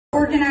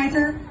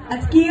Organizer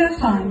Atqiya.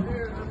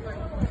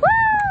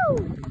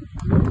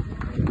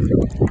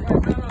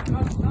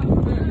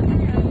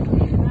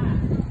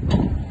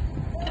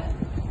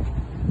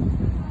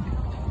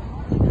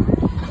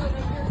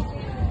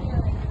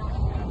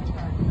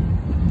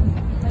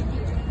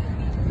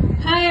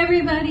 Hi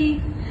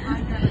everybody,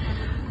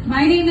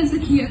 my name is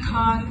Atqiya.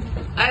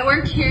 I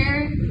work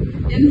here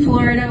in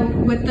Florida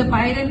with the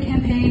Biden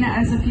campaign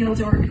as a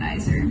field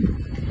organizer.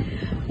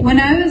 When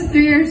I was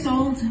 3 years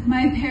old,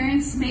 my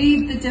parents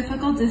made the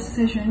difficult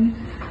decision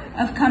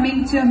of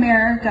coming to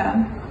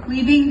America,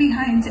 leaving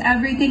behind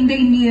everything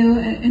they knew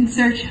in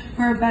search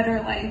for a better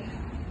life.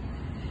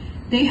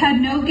 They had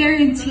no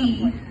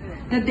guarantee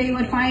that they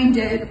would find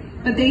it,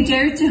 but they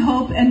dared to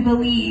hope and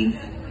believe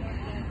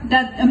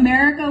that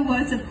America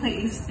was a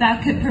place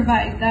that could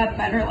provide that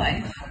better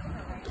life.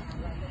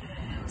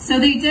 So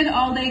they did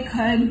all they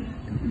could.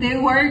 They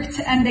worked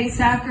and they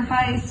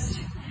sacrificed.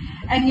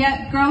 And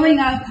yet, growing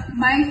up,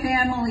 my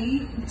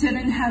family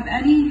didn't have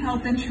any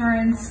health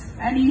insurance,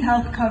 any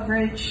health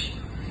coverage.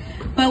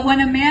 But when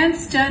a man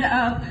stood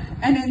up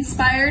and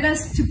inspired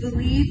us to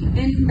believe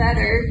in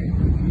better,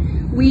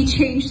 we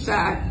changed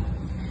that.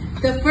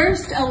 The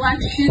first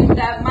election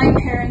that my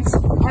parents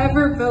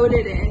ever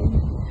voted in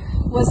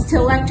was to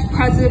elect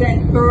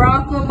President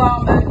Barack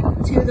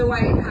Obama to the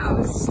White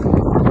House.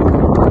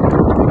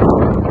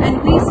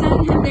 And we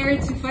sent him there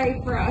to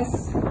fight for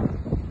us.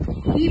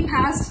 He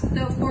passed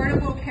the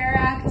Affordable Care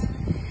Act,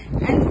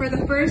 and for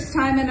the first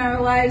time in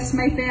our lives,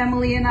 my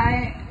family and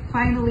I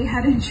finally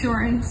had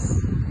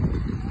insurance.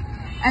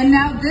 And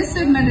now this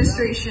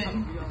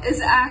administration is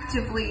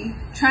actively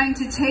trying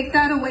to take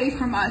that away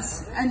from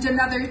us and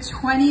another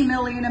 20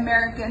 million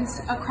Americans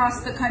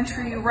across the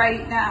country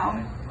right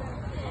now.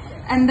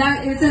 And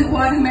that isn't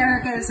what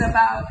America is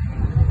about.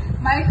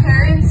 My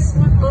parents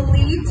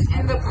believed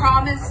in the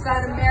promise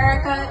that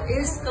America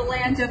is the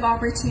land of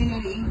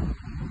opportunity,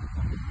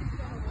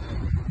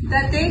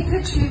 that they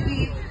could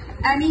achieve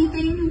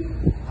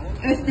anything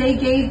if they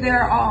gave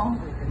their all.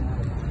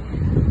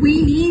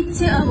 We need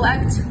to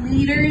elect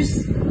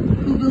leaders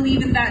who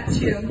believe in that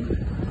too.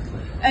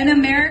 An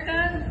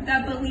America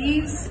that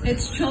believes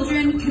its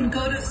children can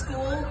go to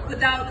school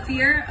without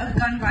fear of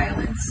gun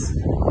violence.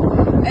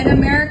 An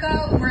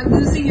America where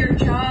losing your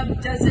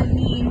job doesn't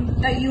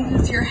mean that you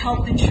lose your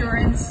health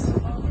insurance.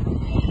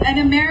 An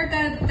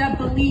America that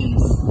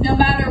believes no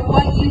matter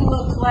what you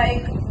look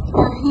like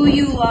or who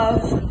you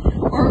love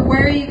or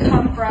where you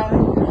come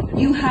from,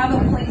 you have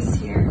a place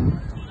here.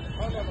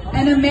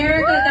 An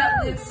America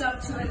that lives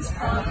up to its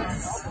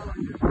promise.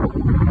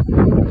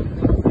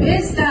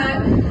 Is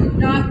that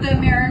not the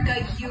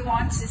America you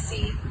want to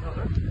see?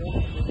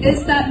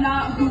 Is that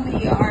not who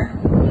we are?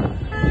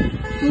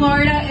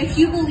 Florida, if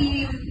you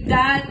believe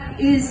that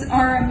is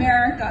our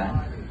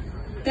America,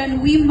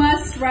 then we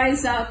must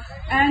rise up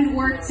and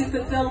work to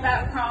fulfill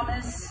that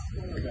promise.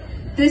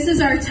 This is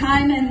our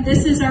time and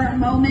this is our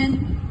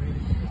moment.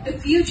 The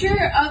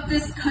future of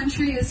this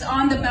country is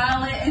on the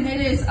ballot, and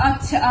it is up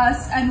to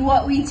us and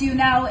what we do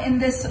now in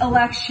this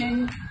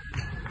election.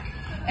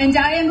 And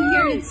I am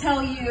here to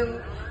tell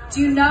you,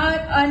 do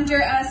not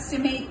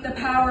underestimate the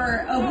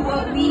power of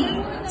what we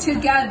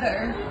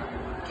together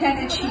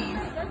can achieve.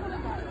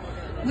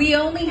 We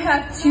only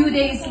have 2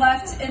 days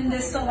left in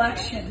this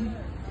election.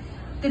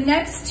 The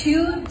next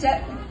 2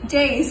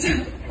 days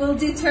will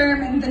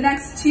determine the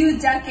next 2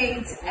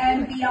 decades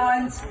and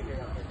beyond.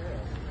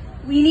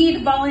 We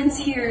need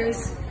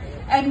volunteers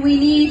and we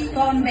need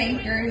phone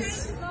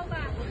bankers.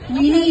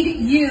 We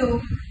need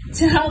you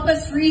to help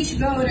us reach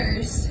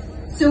voters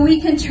so we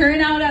can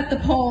turn out at the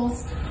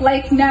polls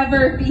like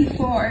never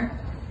before.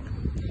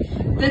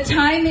 The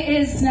time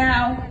is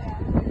now.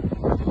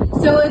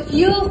 So if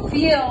you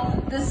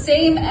feel the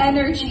same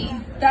energy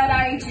that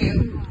I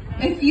do,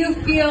 if you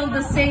feel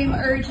the same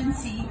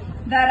urgency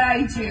that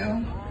I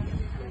do,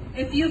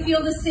 if you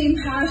feel the same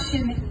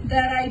passion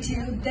that I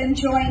do, then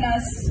join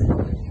us.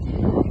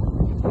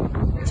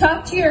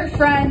 Talk to your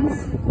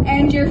friends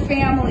and your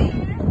family,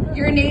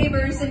 your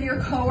neighbors and your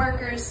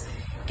coworkers.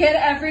 Get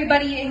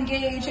everybody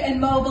engaged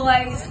and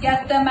mobilized.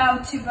 Get them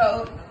out to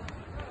vote.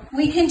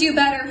 We can do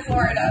better,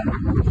 Florida.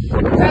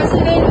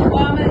 President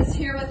Obama is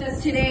here with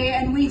us today,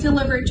 and we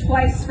delivered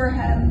twice for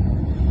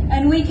him.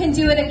 And we can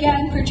do it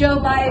again for Joe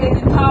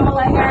Biden and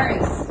Kamala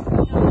Harris.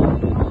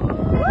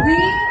 We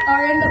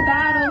are in the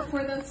battle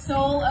for the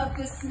soul of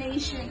this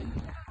nation.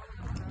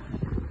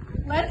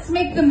 Let's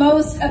make the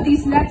most of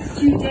these next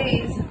 2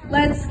 days.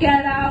 Let's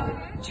get out,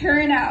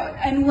 turn out,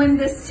 and win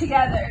this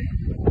together.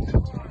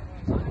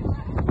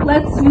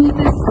 Let's move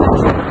this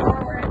country